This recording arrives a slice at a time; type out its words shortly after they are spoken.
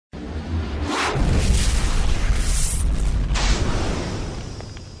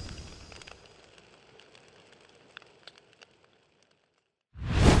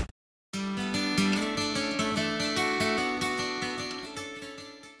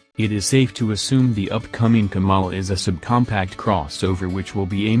It is safe to assume the upcoming Kamal is a subcompact crossover which will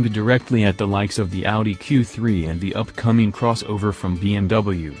be aimed directly at the likes of the Audi Q3 and the upcoming crossover from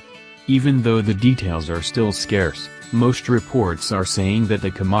BMW. Even though the details are still scarce, most reports are saying that the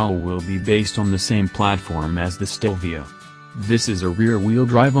Kamal will be based on the same platform as the Stelvio. This is a rear-wheel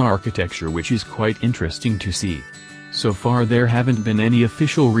drive architecture which is quite interesting to see. So far there haven't been any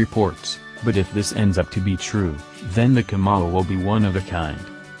official reports, but if this ends up to be true, then the Kamal will be one of a kind.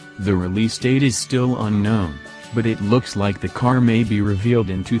 The release date is still unknown, but it looks like the car may be revealed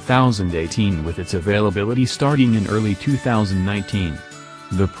in 2018 with its availability starting in early 2019.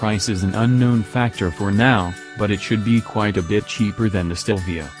 The price is an unknown factor for now, but it should be quite a bit cheaper than the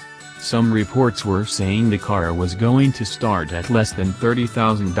Stelvio. Some reports were saying the car was going to start at less than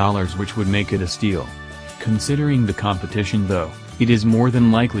 $30,000, which would make it a steal. Considering the competition though, it is more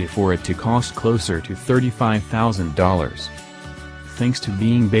than likely for it to cost closer to $35,000. Thanks to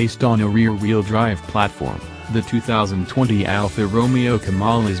being based on a rear-wheel drive platform, the 2020 Alfa Romeo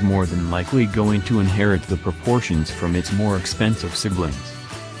Kamal is more than likely going to inherit the proportions from its more expensive siblings.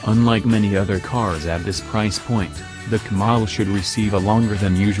 Unlike many other cars at this price point, the Kamal should receive a longer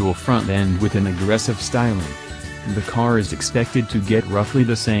than usual front end with an aggressive styling. The car is expected to get roughly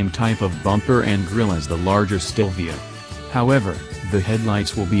the same type of bumper and grille as the larger Stelvio. However, the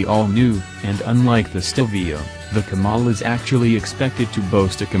headlights will be all new, and unlike the Stelvio, the Kamal is actually expected to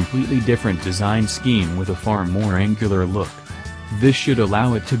boast a completely different design scheme with a far more angular look. This should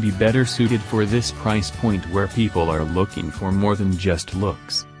allow it to be better suited for this price point where people are looking for more than just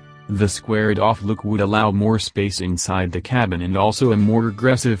looks. The squared-off look would allow more space inside the cabin and also a more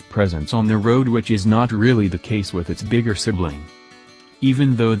aggressive presence on the road, which is not really the case with its bigger sibling.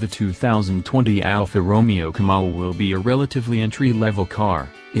 Even though the 2020 Alfa Romeo Kamal will be a relatively entry-level car,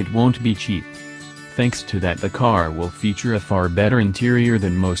 it won't be cheap. Thanks to that, the car will feature a far better interior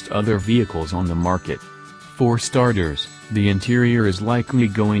than most other vehicles on the market. For starters, the interior is likely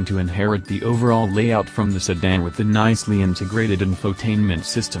going to inherit the overall layout from the sedan with the nicely integrated infotainment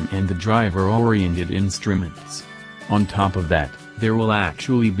system and the driver-oriented instruments. On top of that, there will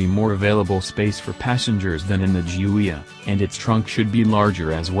actually be more available space for passengers than in the Giulia, and its trunk should be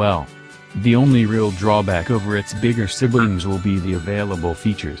larger as well. The only real drawback over its bigger siblings will be the available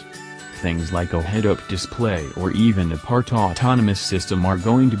features. Things like a head-up display or even a part autonomous system are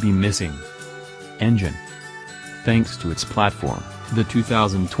going to be missing. Engine. Thanks to its platform, the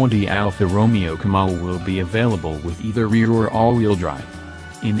 2020 Alfa Romeo Kamal will be available with either rear or all-wheel drive.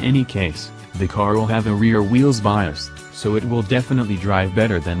 In any case, the car will have a rear wheels bias, so it will definitely drive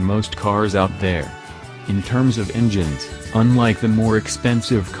better than most cars out there. In terms of engines, unlike the more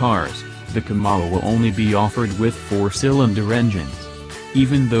expensive cars, the Kamal will only be offered with 4-cylinder engines.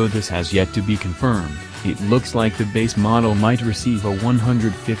 Even though this has yet to be confirmed, it looks like the base model might receive a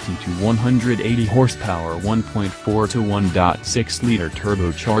 150 to 180 horsepower 1.4 to 1.6-liter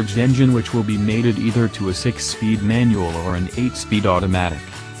turbocharged engine, which will be mated either to a 6-speed manual or an 8-speed automatic.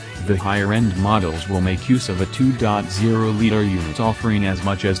 The higher-end models will make use of a 2.0-liter unit offering as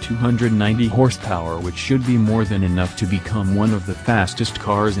much as 290 horsepower, which should be more than enough to become one of the fastest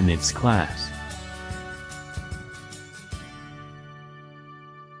cars in its class.